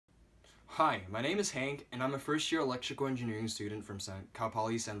Hi, my name is Hank, and I'm a first-year electrical engineering student from Cal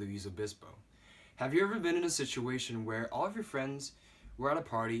Poly San Luis Obispo. Have you ever been in a situation where all of your friends were at a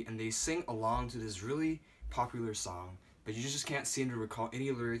party and they sing along to this really popular song, but you just can't seem to recall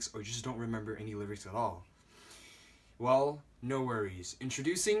any lyrics or just don't remember any lyrics at all? Well, no worries.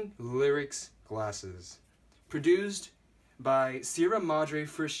 Introducing Lyrics Glasses, produced by Sierra Madre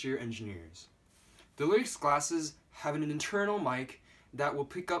first-year engineers. The Lyrics Glasses have an internal mic that will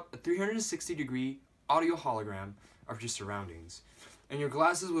pick up a 360-degree audio hologram of your surroundings. And your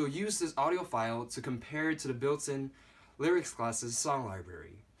glasses will use this audio file to compare to the built-in Lyrics Glasses song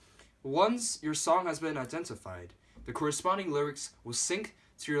library. Once your song has been identified, the corresponding lyrics will sync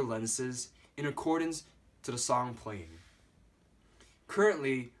to your lenses in accordance to the song playing.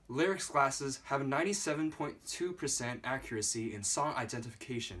 Currently, Lyrics Glasses have 97.2% accuracy in song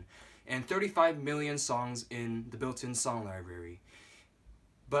identification and 35 million songs in the built-in song library.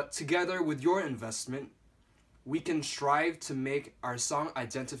 But together with your investment, we can strive to make our song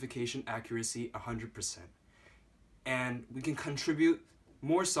identification accuracy 100%. And we can contribute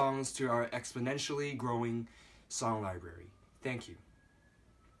more songs to our exponentially growing song library. Thank you.